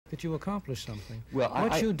that you accomplish something. Well,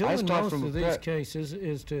 what you do in most of these cases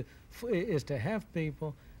is to have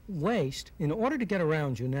people waste, in order to get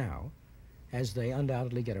around you now, as they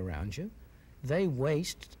undoubtedly get around you, they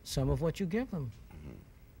waste some of what you give them.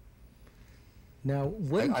 Now,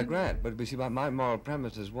 I grant, but you see, my moral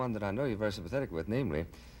premise is one that I know you're very sympathetic with, namely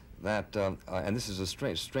that, and this is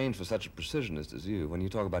strange for such a precisionist as you, when you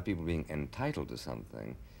talk about people being entitled to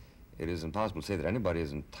something, it is impossible to say that anybody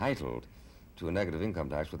is entitled to a negative income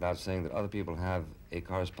tax without saying that other people have a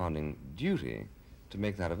corresponding duty to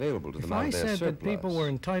make that available to them out of their surplus. If I said that people were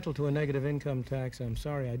entitled to a negative income tax, I'm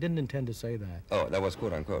sorry, I didn't intend to say that. Oh, that was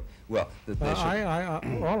quote unquote. Well,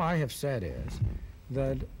 all I have said is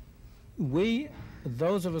that we,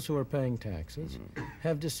 those of us who are paying taxes,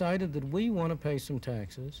 have decided that we want to pay some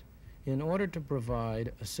taxes in order to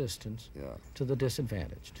provide assistance to the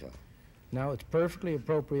disadvantaged. Now, it's perfectly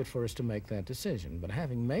appropriate for us to make that decision, but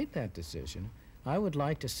having made that decision, I would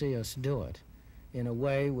like to see us do it in a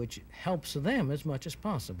way which helps them as much as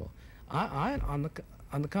possible. On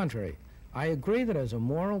the contrary, I agree that as a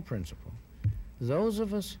moral principle, those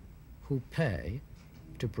of us who pay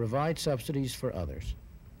to provide subsidies for others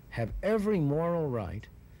have every moral right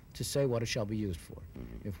to say what it shall be used for.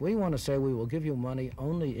 If we want to say we will give you money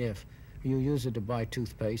only if you use it to buy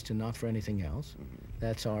toothpaste and not for anything else,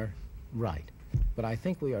 that's our right. But I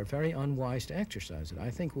think we are very unwise to exercise it. I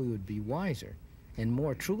think we would be wiser and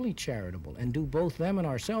more truly charitable and do both them and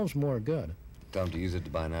ourselves more good. Tell them to use it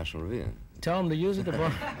to buy National Review. Tell them to use it to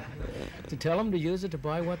buy, tell them to use it to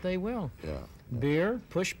buy what they will. Beer,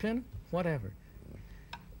 pushpin, whatever.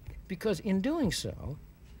 Because in doing so,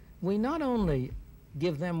 we not only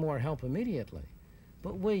give them more help immediately,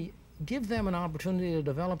 but we give them an opportunity to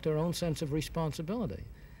develop their own sense of responsibility.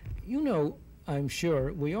 You know, I'm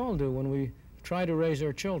sure we all do when we try to raise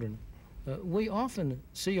our children. We often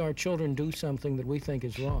see our children do something that we think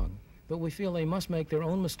is wrong, but we feel they must make their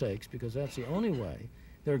own mistakes because that's the only way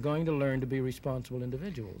they're going to learn to be responsible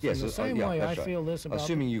individuals. Yes, in the same way I feel this about...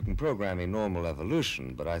 Assuming you can program a normal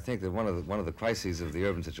evolution, but I think that one of the crises of the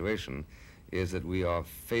urban situation is that we are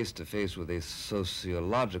face to face with a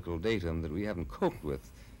sociological datum that we haven't coped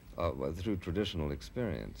with through traditional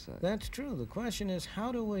experience. That's true. The question is,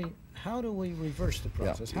 how do we reverse the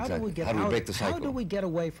process? Exactly. How do we get how do we break the cycle? How do we get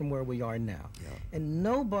away from where we are now? And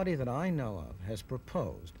nobody that I know of has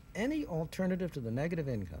proposed any alternative to the negative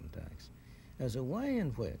income tax as a way in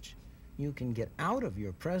which you can get out of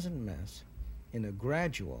your present mess in a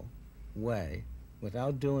gradual way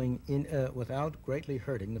without without greatly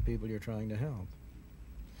hurting the people you're trying to help.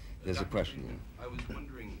 There's a question. I was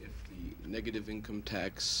wondering if the negative income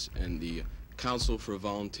tax and the Council for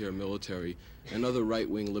Volunteer Military and other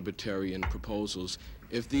right-wing libertarian proposals,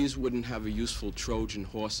 if these wouldn't have a useful Trojan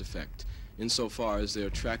horse effect insofar as they're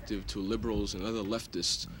attractive to liberals and other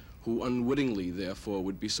leftists who unwittingly, therefore,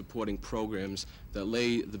 would be supporting programs that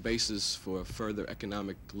lay the basis for further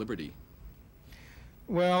economic liberty.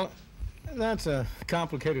 Well, that's a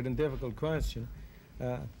complicated and difficult question.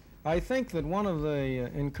 I think that one of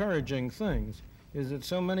the encouraging things is that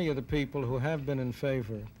so many of the people who have been in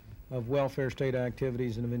favor of welfare state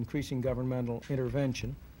activities and of increasing governmental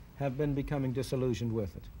intervention have been becoming disillusioned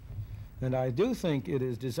with it. And I do think it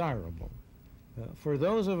is desirable for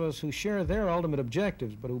those of us who share their ultimate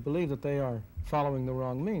objectives but who believe that they are following the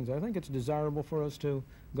wrong means. I think it's desirable for us to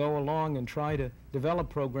go along and try to develop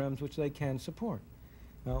programs which they can support.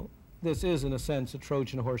 Now, this is, in a sense, a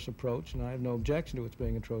Trojan horse approach, and I have no objection to its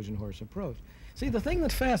being a Trojan horse approach. See, the thing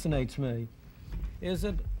that fascinates me is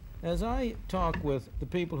that as I talk with the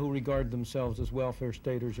people who regard themselves as welfare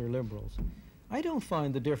staters or liberals, I don't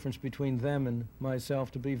find the difference between them and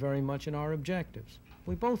myself to be very much in our objectives.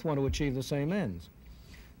 We both want to achieve the same ends.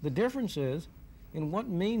 The difference is in what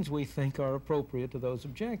means we think are appropriate to those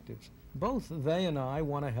objectives. Both they and I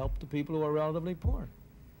want to help the people who are relatively poor.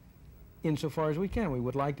 Insofar as we can. We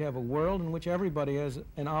would like to have a world in which everybody has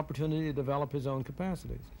an opportunity to develop his own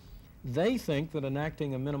capacities. They think that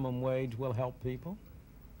enacting a minimum wage will help people.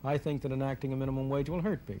 I think that enacting a minimum wage will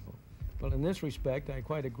hurt people. Well, in this respect, I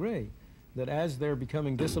quite agree that as they're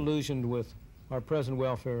becoming disillusioned with our present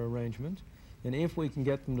welfare arrangements, and if we can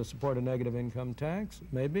get them to support a negative income tax,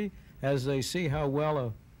 maybe as they see how well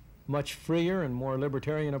a much freer and more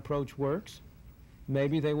libertarian approach works,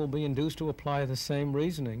 maybe they will be induced to apply the same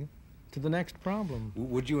reasoning to the next problem.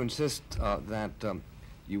 Would you insist that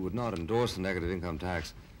you would not endorse the negative income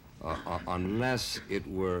tax unless it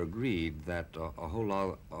were agreed that a whole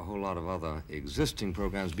lot of other existing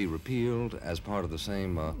programs be repealed as part of the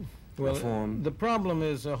same reform? The problem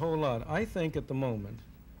is a whole lot. I think at the moment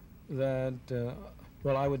that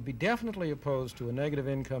Well, I would be definitely opposed to a negative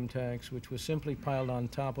income tax which was simply piled on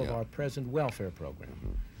top of our present welfare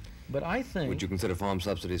program. But I think... Would you consider farm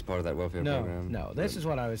subsidies part of that welfare program? No, this is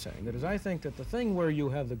what I was saying. That is, I think that the thing where you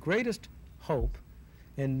have the greatest hope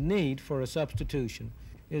and need for a substitution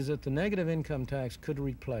is that the negative income tax could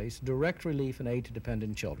replace direct relief and aid to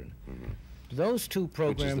dependent children. Those two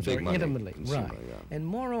programs are intimately... Right. And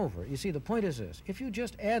moreover, you see, the point is this. If you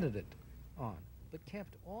just added it on, but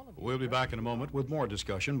kept all of it... We'll be back in a moment with more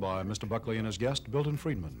discussion by Mr. Buckley and his guest, Milton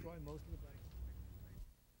Friedman.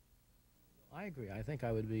 I agree. I think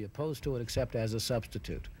I would be opposed to it except as a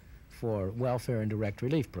substitute for welfare and direct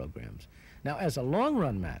relief programs. Now, as a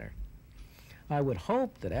long-run matter, I would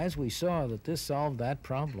hope that as we saw that this solved that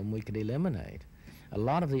problem, we could eliminate a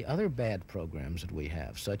lot of the other bad programs that we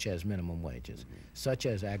have, such as minimum wages, such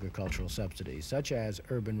as agricultural subsidies, such as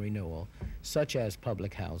urban renewal, such as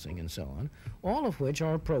public housing, and so on, all of which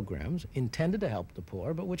are programs intended to help the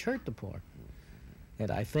poor, but which hurt the poor. And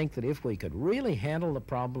I think that if we could really handle the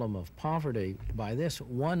problem of poverty by this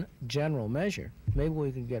one general measure, maybe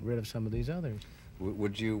we could get rid of some of these others.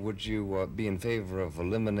 Would you be in favor of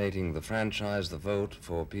eliminating the franchise, the vote,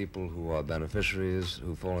 for people who are beneficiaries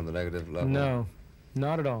who fall in the negative level? No,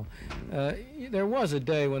 not at all. There was a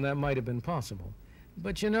day when that might have been possible.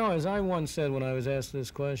 But you know, as I once said when I was asked this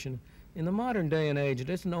question, in the modern day and age, it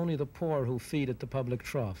isn't only the poor who feed at the public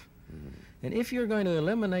trough. And if you're going to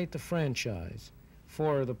eliminate the franchise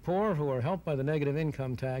for the poor who are helped by the negative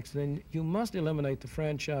income tax, then you must eliminate the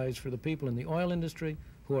franchise for the people in the oil industry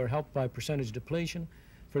who are helped by percentage depletion,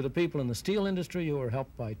 for the people in the steel industry who are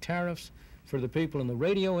helped by tariffs, for the people in the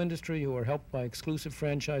radio industry who are helped by exclusive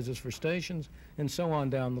franchises for stations, and so on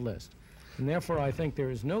down the list. And therefore, I think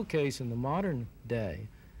there is no case in the modern day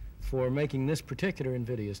for making this particular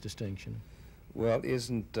invidious distinction. Well,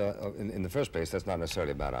 isn't, in the first place, that's not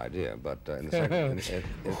necessarily a bad idea, but in the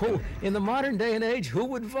second... in the modern day and age, who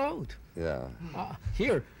would vote? Yeah.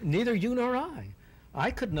 Here, neither you nor I.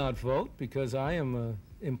 I could not vote because I am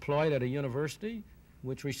employed at a university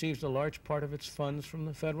which receives a large part of its funds from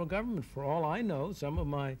the federal government. For all I know, some of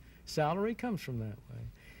my salary comes from that way.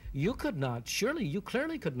 You could not, surely you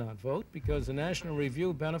clearly could not vote because the National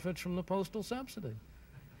Review benefits from the postal subsidy.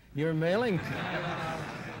 You're mailing...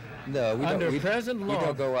 No, we present law. We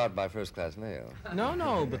don't go out by first-class mail.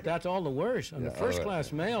 No, but that's all the worse. Under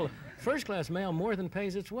first-class mail more than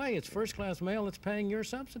pays its way. It's first-class mail that's paying your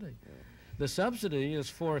subsidy. The subsidy is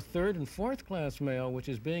for third and fourth-class mail, which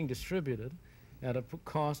is being distributed at a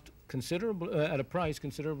price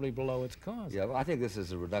considerably below its cost. Yeah, well, I think this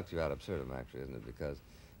is a reductio ad absurdum, actually, isn't it? Because,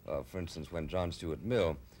 for instance, when John Stuart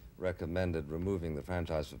Mill recommended removing the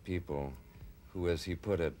franchise for people who, as he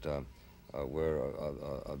put it,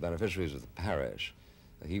 were beneficiaries of the parish,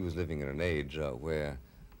 he was living in an age where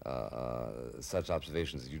such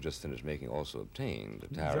observations that you just finished making also obtained,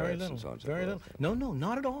 tariffs and so on and so forth. Very little. No,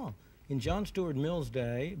 not at all. In John Stuart Mill's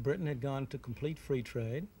day, Britain had gone to complete free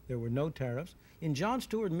trade. There were no tariffs. In John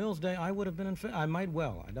Stuart Mill's day, I would have been in favor. I might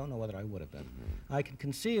well. I don't know whether I would have been. I can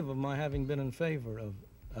conceive of my having been in favor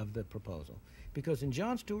of the proposal. Because in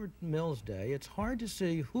John Stuart Mill's day, it's hard to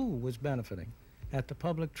see who was benefiting at the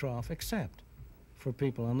public trough except for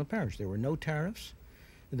people on the parish. There were no tariffs.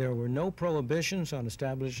 There were no prohibitions on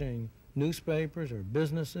establishing newspapers or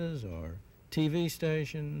businesses or TV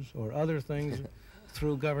stations or other things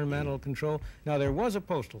through governmental control. Now, there was a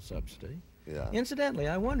postal subsidy. Yeah. Incidentally,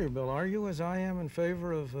 I wonder, Bill, are you, as I am, in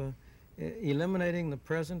favor of eliminating the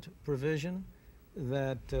present provision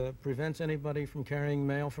that prevents anybody from carrying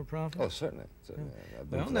mail for profit? Oh, certainly.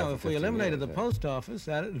 Well, now, if we eliminated the post office,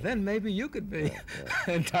 then maybe you could be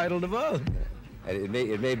entitled to vote. And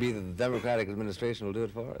it may be that the Democratic administration will do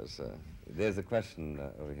it for us. There's a question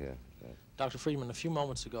over here. Dr. Friedman, a few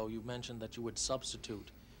moments ago, you mentioned that you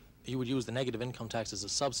would use the negative income tax as a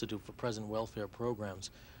substitute for present welfare programs.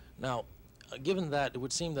 Now, given that, it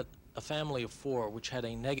would seem that a family of four, which had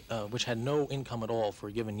no income at all for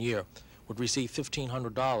a given year, would receive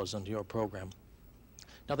 $1,500 under your program.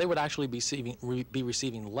 Now, they would actually be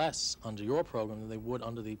receiving less under your program than they would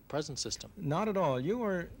under the present system. Not at all. You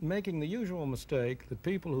are making the usual mistake that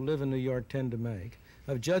people who live in New York tend to make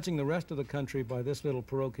of judging the rest of the country by this little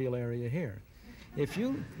parochial area here. If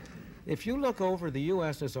you look over the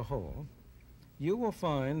U.S. as a whole, you will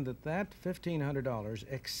find that that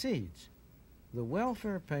 $1,500 exceeds the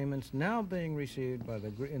welfare payments now being received by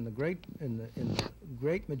in the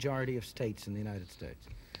great majority of states in the United States.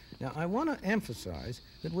 Now, I want to emphasize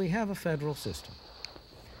that we have a federal system,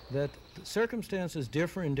 that circumstances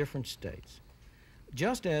differ in different states.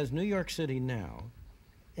 Just as New York City now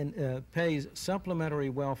pays supplementary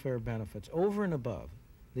welfare benefits over and above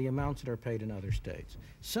the amounts that are paid in other states.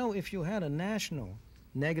 So if you had a national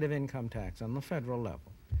negative income tax on the federal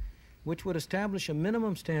level, which would establish a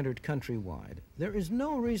minimum standard countrywide, there is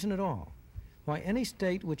no reason at all why any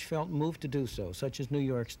state which felt moved to do so, such as New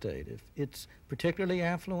York State, if it's particularly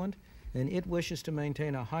affluent and it wishes to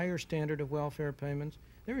maintain a higher standard of welfare payments,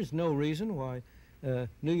 there is no reason why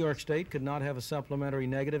New York State could not have a supplementary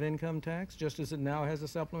negative income tax, just as it now has a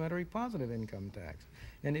supplementary positive income tax.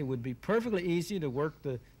 And it would be perfectly easy to work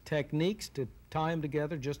the techniques to tie them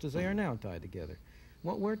together just as they are now tied together.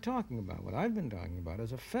 What we're talking about, what I've been talking about,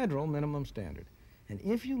 is a federal minimum standard. And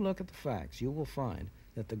if you look at the facts, you will find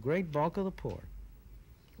that the great bulk of the poor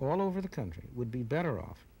all over the country would be better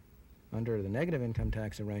off under the negative income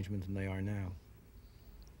tax arrangements than they are now.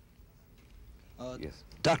 Yes.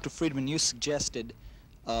 Dr. Friedman, you suggested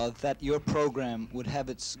that your program would have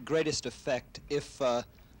its greatest effect if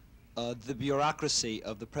the bureaucracy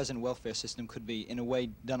of the present welfare system could be, in a way,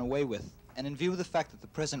 done away with. And in view of the fact that the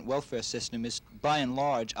present welfare system is, by and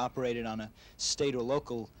large, operated on a state or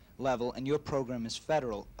local level, and your program is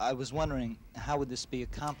federal, I was wondering, how would this be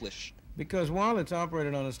accomplished? Because while it's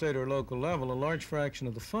operated on a state or local level, a large fraction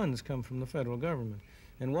of the funds come from the federal government.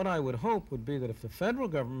 And what I would hope would be that if the federal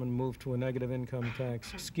government moved to a negative income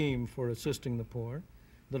tax scheme for assisting the poor,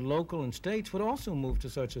 the local and states would also move to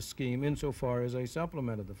such a scheme insofar as they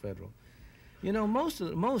supplemented the federal. You know,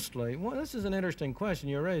 mostly, well, this is an interesting question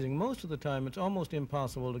you're raising. Most of the time, it's almost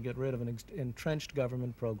impossible to get rid of an entrenched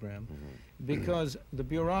government program because the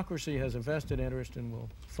bureaucracy has a vested interest and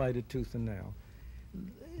will fight it tooth and nail.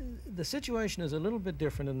 The situation is a little bit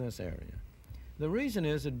different in this area. The reason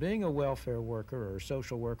is that being a welfare worker or a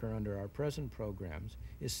social worker under our present programs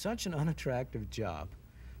is such an unattractive job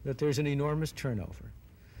that there's an enormous turnover.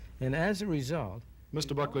 And as a result...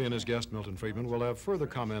 Mr. Buckley and his guest, Milton Friedman, will have further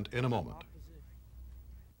comment in a moment.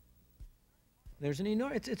 There's an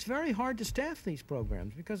it's very hard to staff these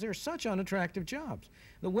programs because they're such unattractive jobs.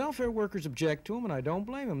 The welfare workers object to them, and I don't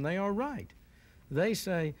blame them. They are right. They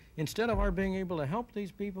say, instead of our being able to help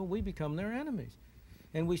these people, we become their enemies.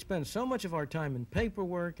 And we spend so much of our time in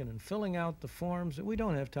paperwork and in filling out the forms that we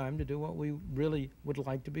don't have time to do what we really would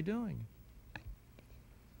like to be doing.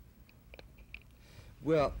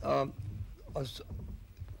 Well,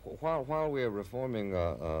 while we are reforming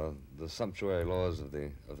the sumptuary laws of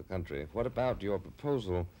the country, what about your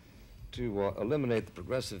proposal to eliminate the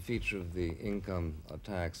progressive feature of the income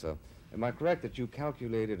tax? Am I correct that you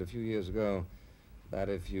calculated a few years ago that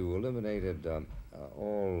if you eliminated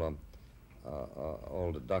all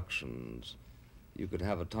deductions, you could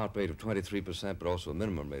have a top rate of 23%, but also a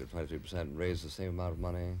minimum rate of 23% and raise the same amount of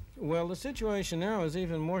money? Well, the situation now is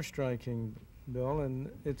even more striking, Bill, and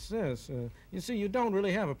it's this. You see, you don't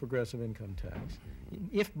really have a progressive income tax.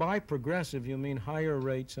 If by progressive you mean higher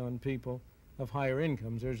rates on people of higher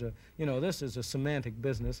incomes, there's a, you know, this is a semantic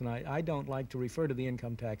business, and I don't like to refer to the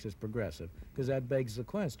income tax as progressive, because that begs the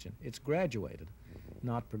question. It's graduated,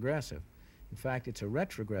 not progressive. In fact, it's a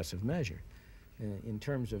retrogressive measure in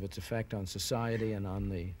terms of its effect on society and on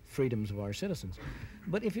the freedoms of our citizens.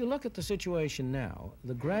 But if you look at the situation now,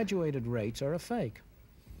 the graduated rates are a fake.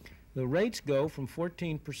 The rates go from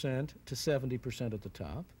 14% to 70% at the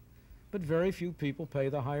top, but very few people pay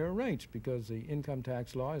the higher rates because the income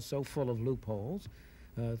tax law is so full of loopholes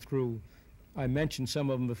through, I mentioned some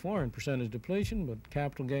of them before, in percentage depletion, but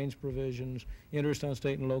capital gains provisions, interest on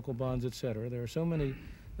state and local bonds, etc. There are so many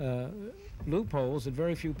loopholes that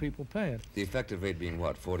very few people pay it. The effective rate being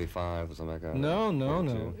what, 45 or something like that?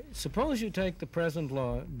 No. Suppose you take the present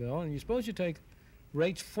law, Bill, and suppose you take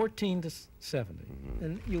rates 14 to 70,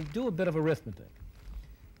 and you do a bit of arithmetic.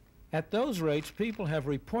 At those rates, people have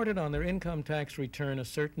reported on their income tax return a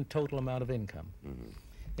certain total amount of income.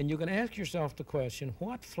 And you can ask yourself the question,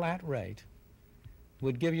 what flat rate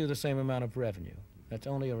would give you the same amount of revenue? That's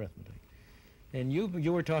only arithmetic. And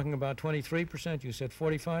you were talking about 23%, you said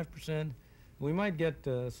 45%. We might get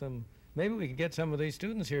maybe we could get some of these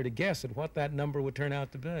students here to guess at what that number would turn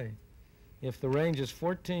out to be. If the range is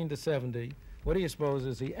 14 to 70, what do you suppose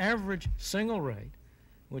is the average single rate,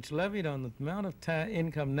 which levied on the amount of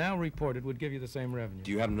income now reported, would give you the same revenue?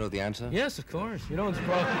 Do you happen to know the answer? Yes, of course. You don't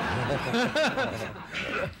suppose.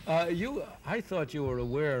 I thought you were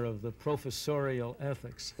aware of the professorial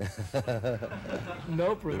ethics.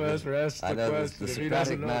 No professor asks the question. The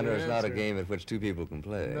Socratic manner is not a game at which two people can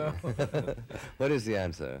play. No. What is the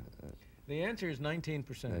answer? The answer is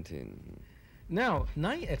 19%. 19. Now,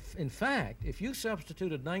 in fact, if you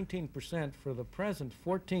substituted 19% for the present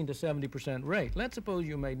 14 to 70% rate, let's suppose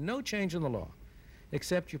you made no change in the law,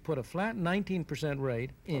 except you put a flat 19%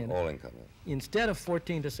 rate in all income, instead of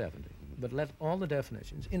 14 to 70. but let all the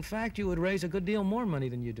definitions. In fact, you would raise a good deal more money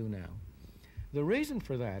than you do now. The reason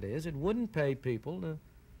for that is it wouldn't pay people to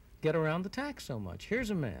get around the tax so much.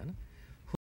 Here's a man